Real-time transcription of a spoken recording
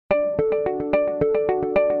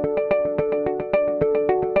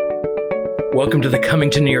Welcome to the Coming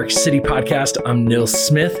to New York City podcast. I'm Neil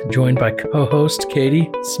Smith, joined by co-host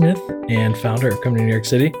Katie Smith and founder of Coming to New York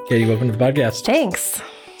City. Katie, welcome to the podcast. Thanks.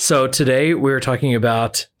 So today we're talking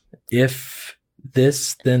about if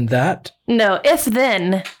this, then that. No, if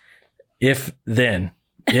then. If then.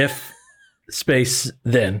 If space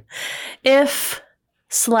then. If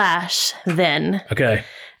slash then. Okay.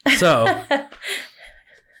 So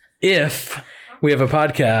if we have a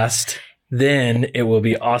podcast, then it will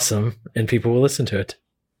be awesome and people will listen to it.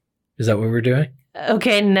 Is that what we're doing?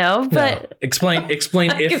 Okay, no, but... No. Explain if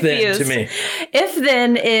then to me. If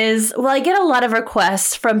then is, well, I get a lot of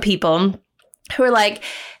requests from people who are like,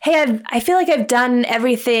 hey, I feel like I've done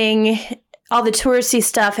everything, all the touristy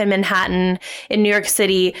stuff in Manhattan, in New York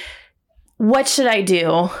City. What should I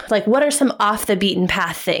do? Like, what are some off the beaten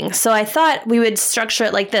path things? So I thought we would structure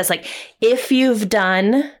it like this. Like, if you've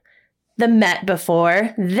done the Met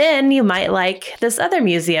before, then you might like this other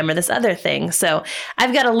museum or this other thing. So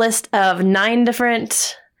I've got a list of 9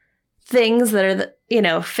 different things that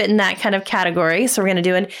are, fit in that kind of category. So we're going to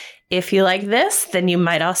do an, if you like this, then you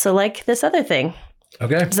might also like this other thing.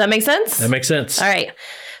 Okay. Does that make sense? That makes sense. All right.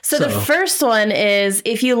 So the first one is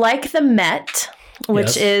if you like the Met,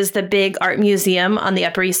 which is the big art museum on the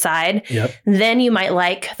Upper East Side, then you might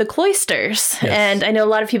like the Cloisters. Yes. And I know a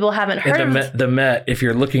lot of people haven't heard of the Met. If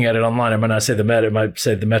you're looking at it online, it might not say the Met. It might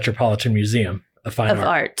say the Metropolitan Museum of Fine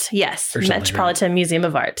Art. Yes. Metropolitan Museum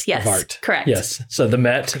of Art. Yes. Of art. Correct. Yes. So the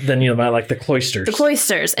Met, then you might like the Cloisters. The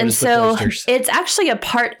Cloisters. And so it's actually a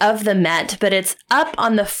part of the Met, but it's up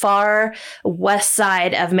on the far west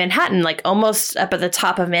side of Manhattan, like almost up at the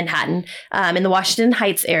top of Manhattan, in the Washington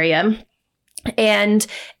Heights area. And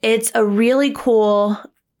it's a really cool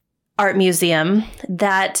art museum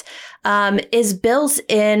that is built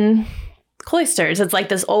in cloisters. It's like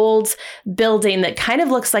this old building that kind of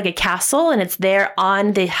looks like a castle, and it's there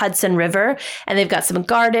on the Hudson River. And they've got some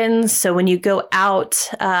gardens. So when you go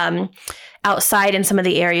outside in some of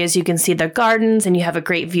the areas, you can see their gardens and you have a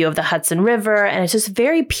great view of the Hudson River. And it's just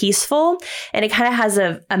very peaceful. And it kind of has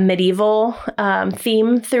a medieval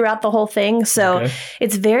theme throughout the whole thing. So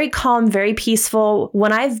it's very calm, very peaceful.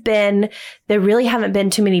 When I've been, there really haven't been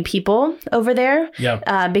too many people over there.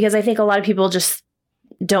 Because I think a lot of people just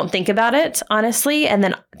don't think about it, honestly, and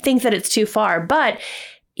then think that it's too far. But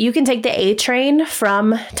you can take the A train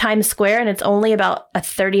from Times Square and it's only about a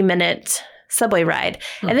 30-minute subway ride.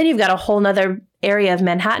 And then you've got a whole nother area of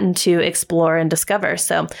Manhattan to explore and discover.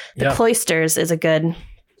 So the Cloisters is a good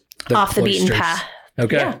off the beaten path.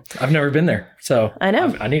 Okay. Yeah. I've never been there. So I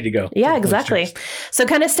know. I need to go. Yeah, exactly. So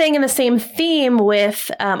kind of staying in the same theme with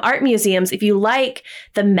art museums, if you like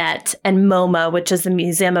the Met and MoMA, which is the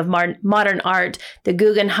Museum of Modern Art, the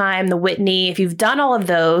Guggenheim, the Whitney, if you've done all of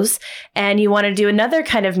those and you want to do another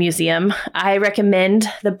kind of museum, I recommend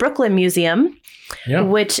the Brooklyn Museum,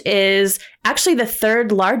 which is actually the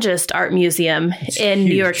 3rd largest art museum in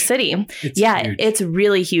New York City. It's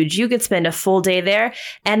really huge. You could spend a full day there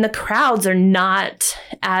and the crowds are not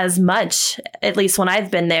as much, at least when I've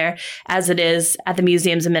been there, as it is at the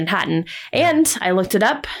museums in Manhattan. And I looked it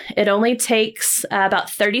up. It only takes about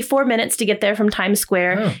 34 minutes to get there from Times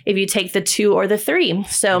Square if you take the 2 or the 3.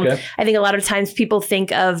 So I think a lot of times people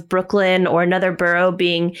think of Brooklyn or another borough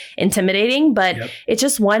being intimidating, but it's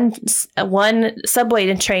just one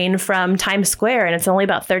subway train from Times Square and it's only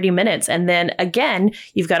about 30 minutes. And then again,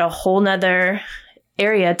 you've got a whole nother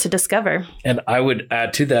area to discover. And I would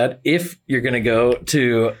add to that, if you're going to go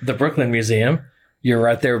to the Brooklyn Museum, you're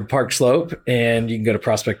right there at Park Slope and you can go to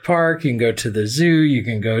Prospect Park, you can go to the zoo, you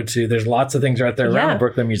can go to, there's lots of things right there around the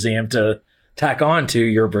Brooklyn Museum to tack on to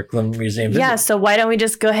your Brooklyn Museum visit. Yeah, so why don't we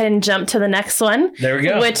just go ahead and jump to the next one? There we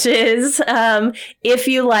go. Which is, if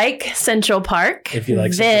you like Central Park,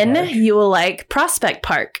 then you will like Prospect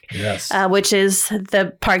Park. Yes. Which is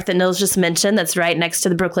the park that Nils just mentioned that's right next to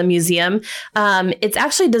the Brooklyn Museum. It's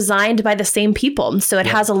actually designed by the same people. So it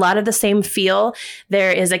has a lot of the same feel.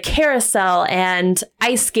 There is a carousel and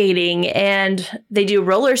ice skating and they do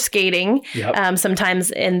roller skating.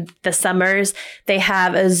 Sometimes in the summers. They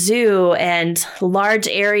have a zoo and large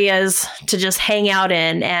areas to just hang out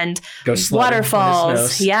in and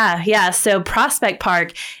waterfalls. So Prospect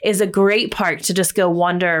Park is a great park to just go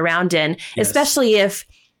wander around in, especially if,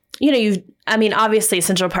 obviously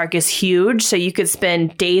Central Park is huge, so you could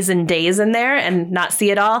spend days and days in there and not see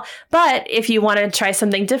it all. But if you want to try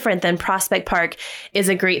something different, then Prospect Park is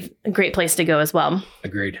a great place to go as well.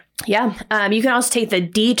 Agreed. Yeah. You can also take the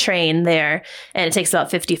D train there and it takes about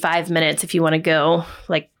 55 minutes if you want to go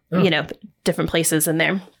different places in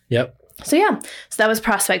there. So that was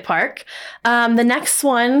Prospect Park. The next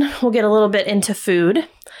one, we'll get a little bit into food.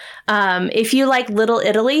 If you like Little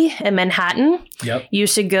Italy in Manhattan, you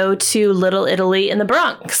should go to Little Italy in the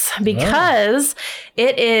Bronx because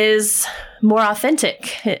it is more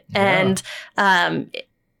authentic. And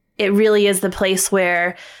it really is the place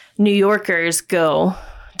where New Yorkers go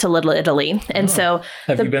to Little Italy. And so...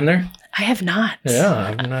 Have you been there? I have not. Yeah, I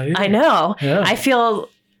have not either. I know. Yeah. I feel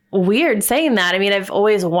weird saying that. I mean, I've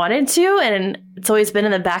always wanted to, and it's always been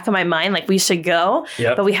in the back of my mind, like we should go,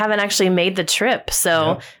 but we haven't actually made the trip.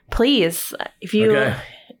 So please, if you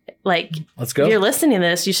let's go. If you're listening to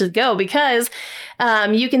this, you should go because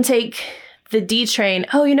you can take the D train.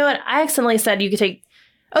 Oh, you know what? I accidentally said you could take.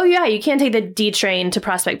 Oh yeah, you can take the D train to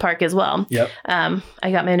Prospect Park as well.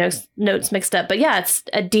 I got my notes mixed up, but yeah, it's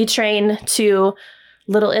a D train to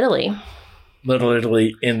Little Italy. Little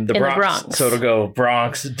Italy in the Bronx. So it'll go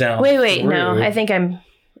Bronx down. Wait, no. I think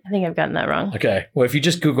I've gotten that wrong. Okay. Well, if you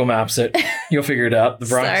just Google Maps it, you'll figure it out. The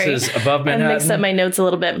Bronx is above Manhattan. I mixed up my notes a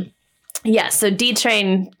little bit. Yeah, so D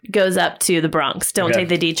train goes up to the Bronx. Don't take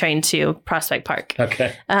the D train to Prospect Park.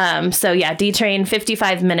 Okay. So yeah, D train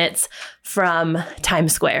 55 minutes from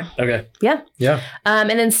Times Square. Okay. Yeah. Yeah.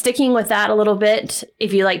 And then sticking with that a little bit,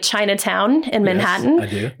 if you like Chinatown in Manhattan, I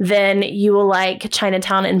do. Then you will like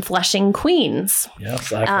Chinatown in Flushing, Queens.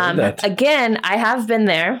 Yes, I've heard that. Again, I have been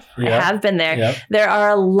there. Yep. I have been there. Yep. There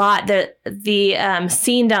are a lot, the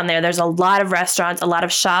scene down there, there's a lot of restaurants, a lot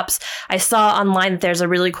of shops. I saw online that there's a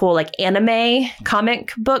really cool like anime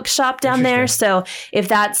comic book shop down there. So if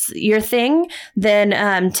that's your thing,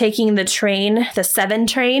 then taking the train, the 7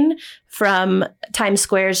 train from Times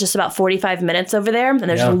Square is just about 45 minutes over there. And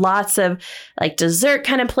there's lots of like dessert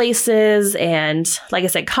kind of places and like I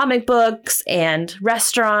said, comic books and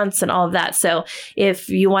restaurants and all of that. So if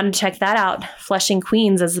you want to check that out, Flushing,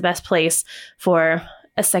 Queens is the best place for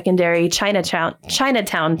a secondary Chinatown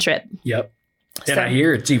trip. Yep. And I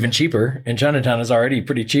hear it's even cheaper. And Chinatown is already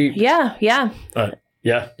pretty cheap. Yeah. Yeah.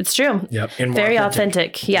 It's true. Yep. And very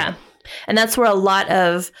authentic. Yeah. And that's where a lot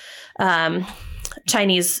of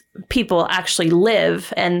Chinese people actually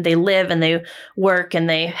live, and they work and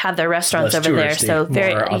they have their restaurants over there. So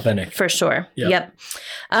very authentic. For sure. Yep.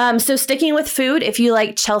 So sticking with food, if you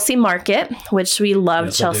like Chelsea Market, which we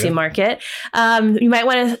love Chelsea Market, you might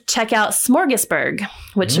want to check out Smorgasburg,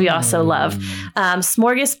 which we also love.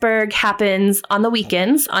 Smorgasburg happens on the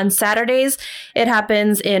weekends. On Saturdays, it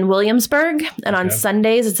happens in Williamsburg, and on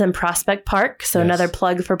Sundays, it's in Prospect Park. So another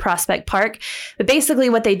plug for Prospect Park. But basically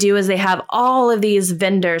what they do is they have all of these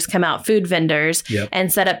vendors come out, food vendors,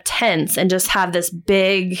 and set up tents and just have this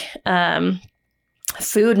big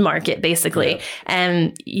food market basically.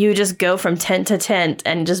 And you just go from tent to tent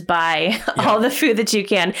and just buy all the food that you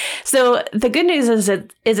can. So the good news is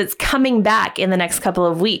it's coming back in the next couple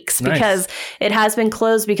of weeks because it has been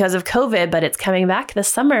closed because of COVID, but it's coming back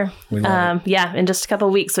this summer. In just a couple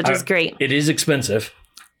of weeks, which is great. It is expensive.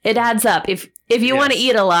 It adds up if you want to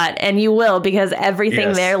eat a lot, and you will because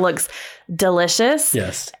everything there looks delicious.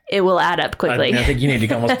 Yes. It will add up quickly. I think you need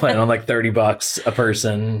to almost plan on like $30 a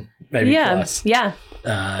person, maybe plus. Yeah.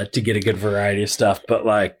 To get a good variety of stuff. But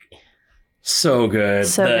like so good.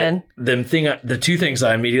 So good. The two things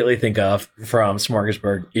I immediately think of from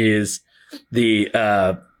Smorgasburg is the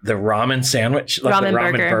ramen sandwich, like the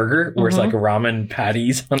ramen burger where it's like ramen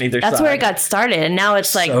patties on either side. That's where it got started. And now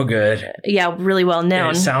it's like so good. Yeah, really well known.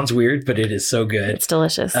 And it sounds weird, but it is so good. It's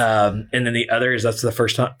delicious. And then the other is that's the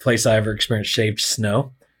first place I ever experienced shaved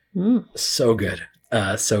snow. So good.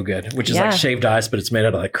 So good. Which is like shaved ice, but it's made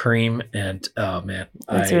out of like cream. And oh man.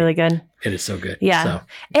 It's really good. It is so good. Yeah. So,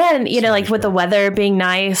 and you know, like with the weather being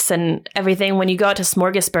nice and everything, when you go out to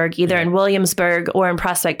Smorgasburg, either in Williamsburg or in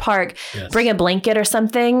Prospect Park, bring a blanket or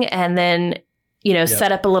something and then, you know,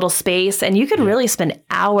 set up a little space, and you could really spend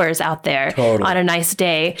hours out there on a nice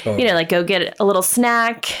day. You know, like go get a little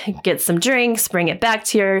snack, get some drinks, bring it back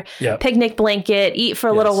to your picnic blanket, eat for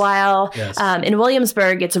a little while. In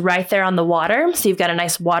Williamsburg, it's right there on the water. So you've got a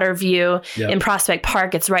nice water view. In Prospect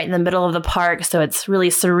Park, it's right in the middle of the park. So it's really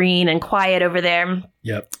serene and quiet over there.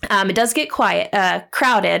 It does get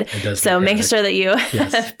crowded. So make sure that you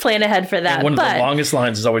plan ahead for that. And one of the longest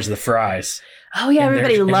lines is always the fries. Oh yeah,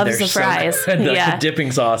 everybody loves the fries. And the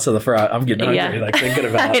dipping sauce of the fries. I'm getting hungry, like thinking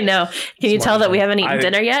about it. I know. Can you tell that we haven't eaten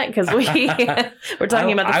dinner yet? Because we're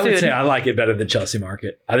talking about the food. I would say I like it better than Chelsea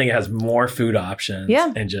Market. I think it has more food options.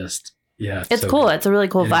 And just Yeah. It's so cool. Good. It's a really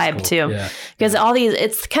cool vibe too. Yeah. Because all these,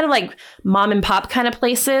 it's kind of like mom and pop kind of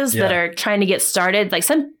places that are trying to get started. Like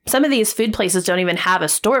some of these food places don't even have a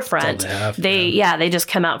storefront. They just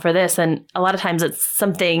come out for this. And a lot of times it's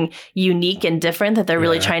something unique and different that they're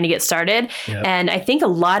really trying to get started. Yep. And I think a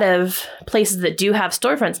lot of places that do have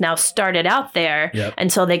storefronts now started out there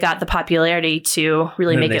until they got the popularity to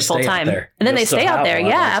really make it full time. And then they stay out there.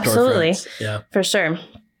 Yeah, absolutely. Yeah, for sure.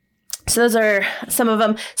 So those are some of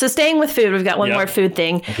them. So staying with food, we've got one more food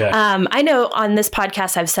thing. Okay. I know on this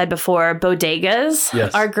podcast, I've said before,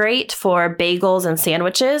 bodegas are great for bagels and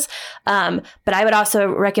sandwiches. But I would also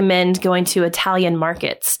recommend going to Italian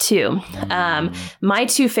markets too. My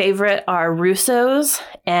two favorite are Russo's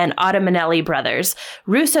and Ottomanelli Brothers.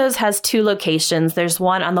 Russo's has 2 locations. There's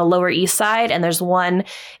one on the Lower East Side and there's one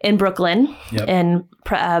in Brooklyn in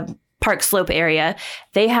Park Slope area.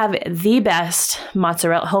 They have the best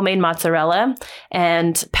homemade mozzarella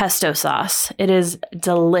and pesto sauce. It is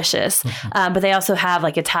delicious. But they also have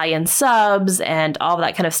like Italian subs and all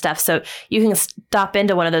that kind of stuff. So you can stop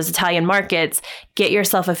into one of those Italian markets, get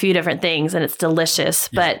yourself a few different things, and it's delicious.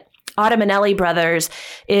 Yeah. But Ottomanelli Brothers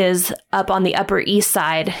is up on the Upper East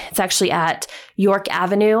Side. It's actually at York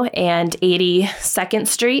Avenue and 82nd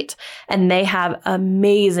Street. And they have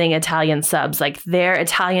amazing Italian subs, like their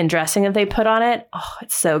Italian dressing that they put on it. Oh,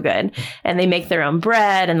 it's so good. And they make their own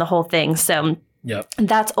bread and the whole thing. So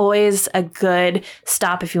that's always a good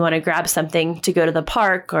stop if you want to grab something to go to the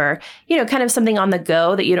park or, kind of something on the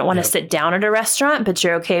go that you don't want to sit down at a restaurant, but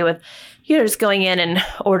you're okay with, just going in and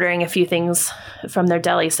ordering a few things from their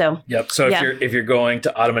deli. So, So if you're going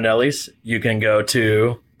to Ottomanelli's, you can go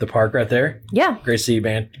to the park right there. Yeah.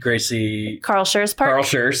 Carl Schurz Park. Carl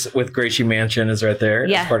Schurz with Gracie Mansion is right there.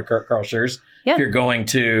 Yeah. It's part of Carl Schurz. Yeah. If you're going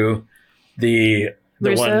to the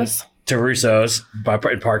Russo's. One to Russo's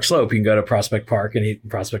in Park Slope, you can go to Prospect Park and eat in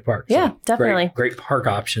Prospect Park. So yeah, definitely. Great park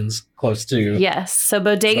options close to. Yes. So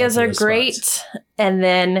bodegas are great. Spots. And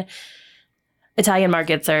then Italian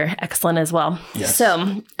markets are excellent as well. Yes.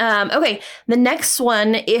 So, okay. The next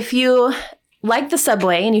one, if you like the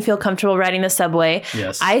subway and you feel comfortable riding the subway,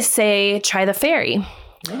 I say try the ferry.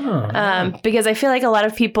 Because I feel like a lot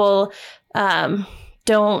of people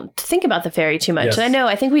don't think about the ferry too much. Yes. And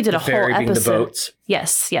I think we did a whole episode. Being the boats.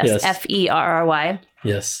 Yes. Ferry.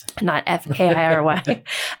 Yes. Not FKIRY.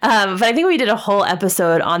 But I think we did a whole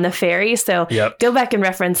episode on the ferry. So go back and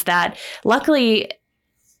reference that. Luckily,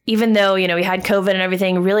 even though, we had COVID and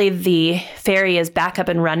everything, really the ferry is back up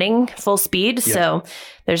and running full speed. Yep. So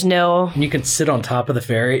there's no... And you can sit on top of the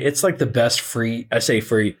ferry. It's like the best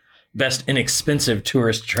best inexpensive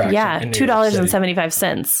tourist attraction. Yeah,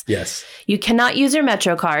 $2.75. Yes. You cannot use your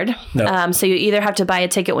Metro card. No. So you either have to buy a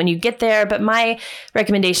ticket when you get there, but my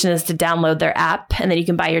recommendation is to download their app and then you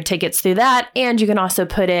can buy your tickets through that. And you can also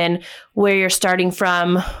put in where you're starting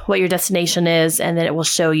from, what your destination is, and then it will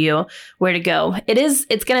show you where to go.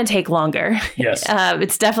 It's going to take longer. Yes.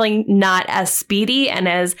 It's definitely not as speedy and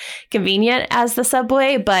as convenient as the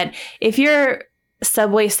subway, but if you're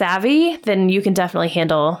subway savvy, then you can definitely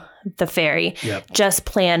handle the ferry. Yep. Just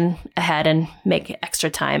plan ahead and make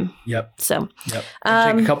extra time. Yep. So, take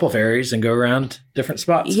a couple ferries and go around different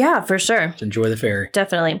spots. Yeah, for sure. To enjoy the ferry.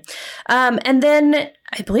 Definitely. And then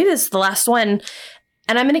I believe this is the last one.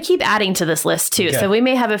 And I'm going to keep adding to this list too. Okay. So we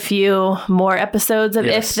may have a few more episodes of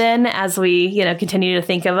If Then as we, continue to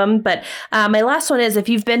think of them. But my last one is if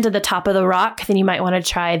you've been to the Top of the Rock, then you might want to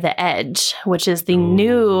try the Edge, which is the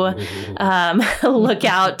new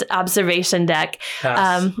lookout observation deck.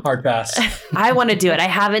 Hard pass. I want to do it. I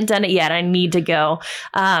haven't done it yet. I need to go.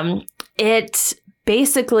 It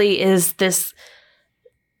basically is this...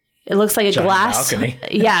 It looks like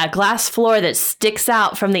a glass floor that sticks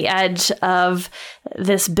out from the edge of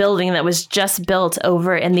this building that was just built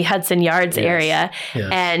over in the Hudson Yards area. Yes.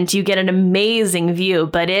 And you get an amazing view,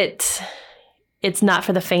 but it's not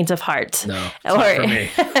for the faint of heart. No, it's not for me.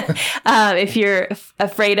 If you're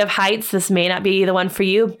afraid of heights, this may not be the one for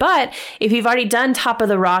you. But if you've already done Top of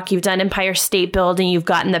the Rock, you've done Empire State Building, you've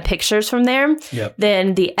gotten the pictures from there,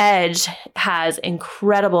 then the Edge has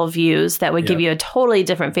incredible views that would give you a totally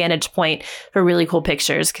different vantage point for really cool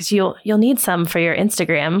pictures because you'll need some for your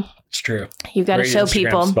Instagram. It's true. You've got to show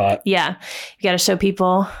people. Spot. Yeah. You got to show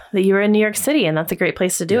people that you were in New York City, and that's a great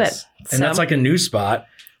place to do it. And that's like a new spot.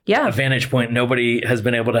 Yeah. A vantage point nobody has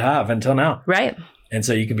been able to have until now. Right. And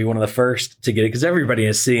so you can be one of the first to get it because everybody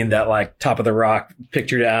has seen that like Top of the Rock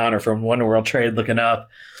picture down or from One World Trade looking up.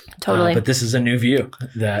 Totally. But this is a new view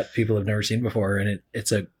that people have never seen before. And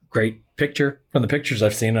it's a great picture from the pictures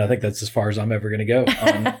I've seen. I think that's as far as I'm ever going to go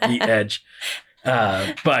on the Edge.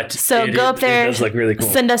 But so go up there. It does look really cool.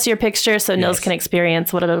 Send us your picture so Nils can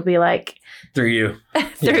experience what it'll be like. Through you.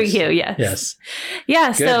 Through you, yes. Yes. Yeah.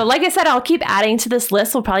 Good. So like I said, I'll keep adding to this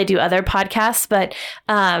list. We'll probably do other podcasts, but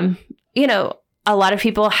a lot of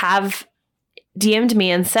people have DM'd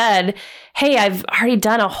me and said, hey, I've already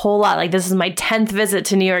done a whole lot. Like, this is my 10th visit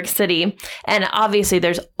to New York City. And obviously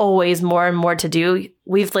there's always more and more to do.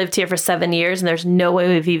 We've lived here for 7 years and there's no way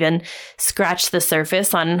we've even scratched the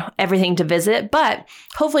surface on everything to visit. But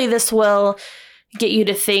hopefully this will get you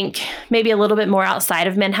to think maybe a little bit more outside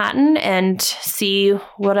of Manhattan and see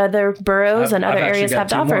what other boroughs and other areas have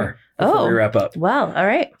to offer. Before we wrap up. Well, all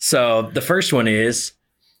right. So the first one is,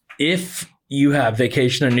 if you have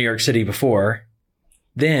vacation in New York City before,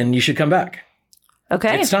 then you should come back.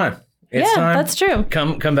 Okay. It's time. It's time. That's true.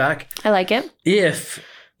 Come back. I like it. If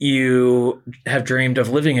you have dreamed of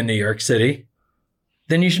living in New York City,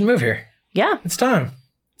 then you should move here. Yeah. It's time.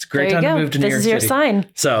 It's a great time to move to New York City. This is your sign.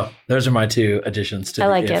 So those are my 2 additions to I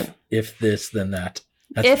like it. If this, then that.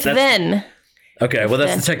 Then. Okay, well,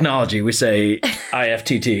 that's the technology. We say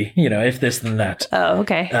IFTT, if this, then that. Oh,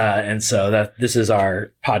 okay. And so this is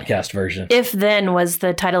our podcast version. If Then was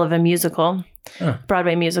the title of a musical,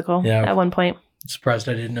 Broadway musical at one point. I'm surprised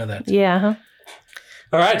I didn't know that. Yeah. Huh?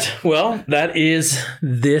 All right. Well, that is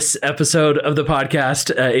this episode of the podcast.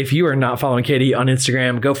 If you are not following Katie on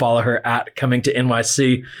Instagram, go follow her at Coming to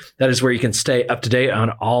NYC. That is where you can stay up to date on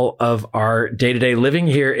all of our day-to-day living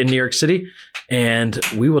here in New York City. And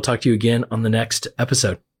we will talk to you again on the next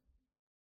episode.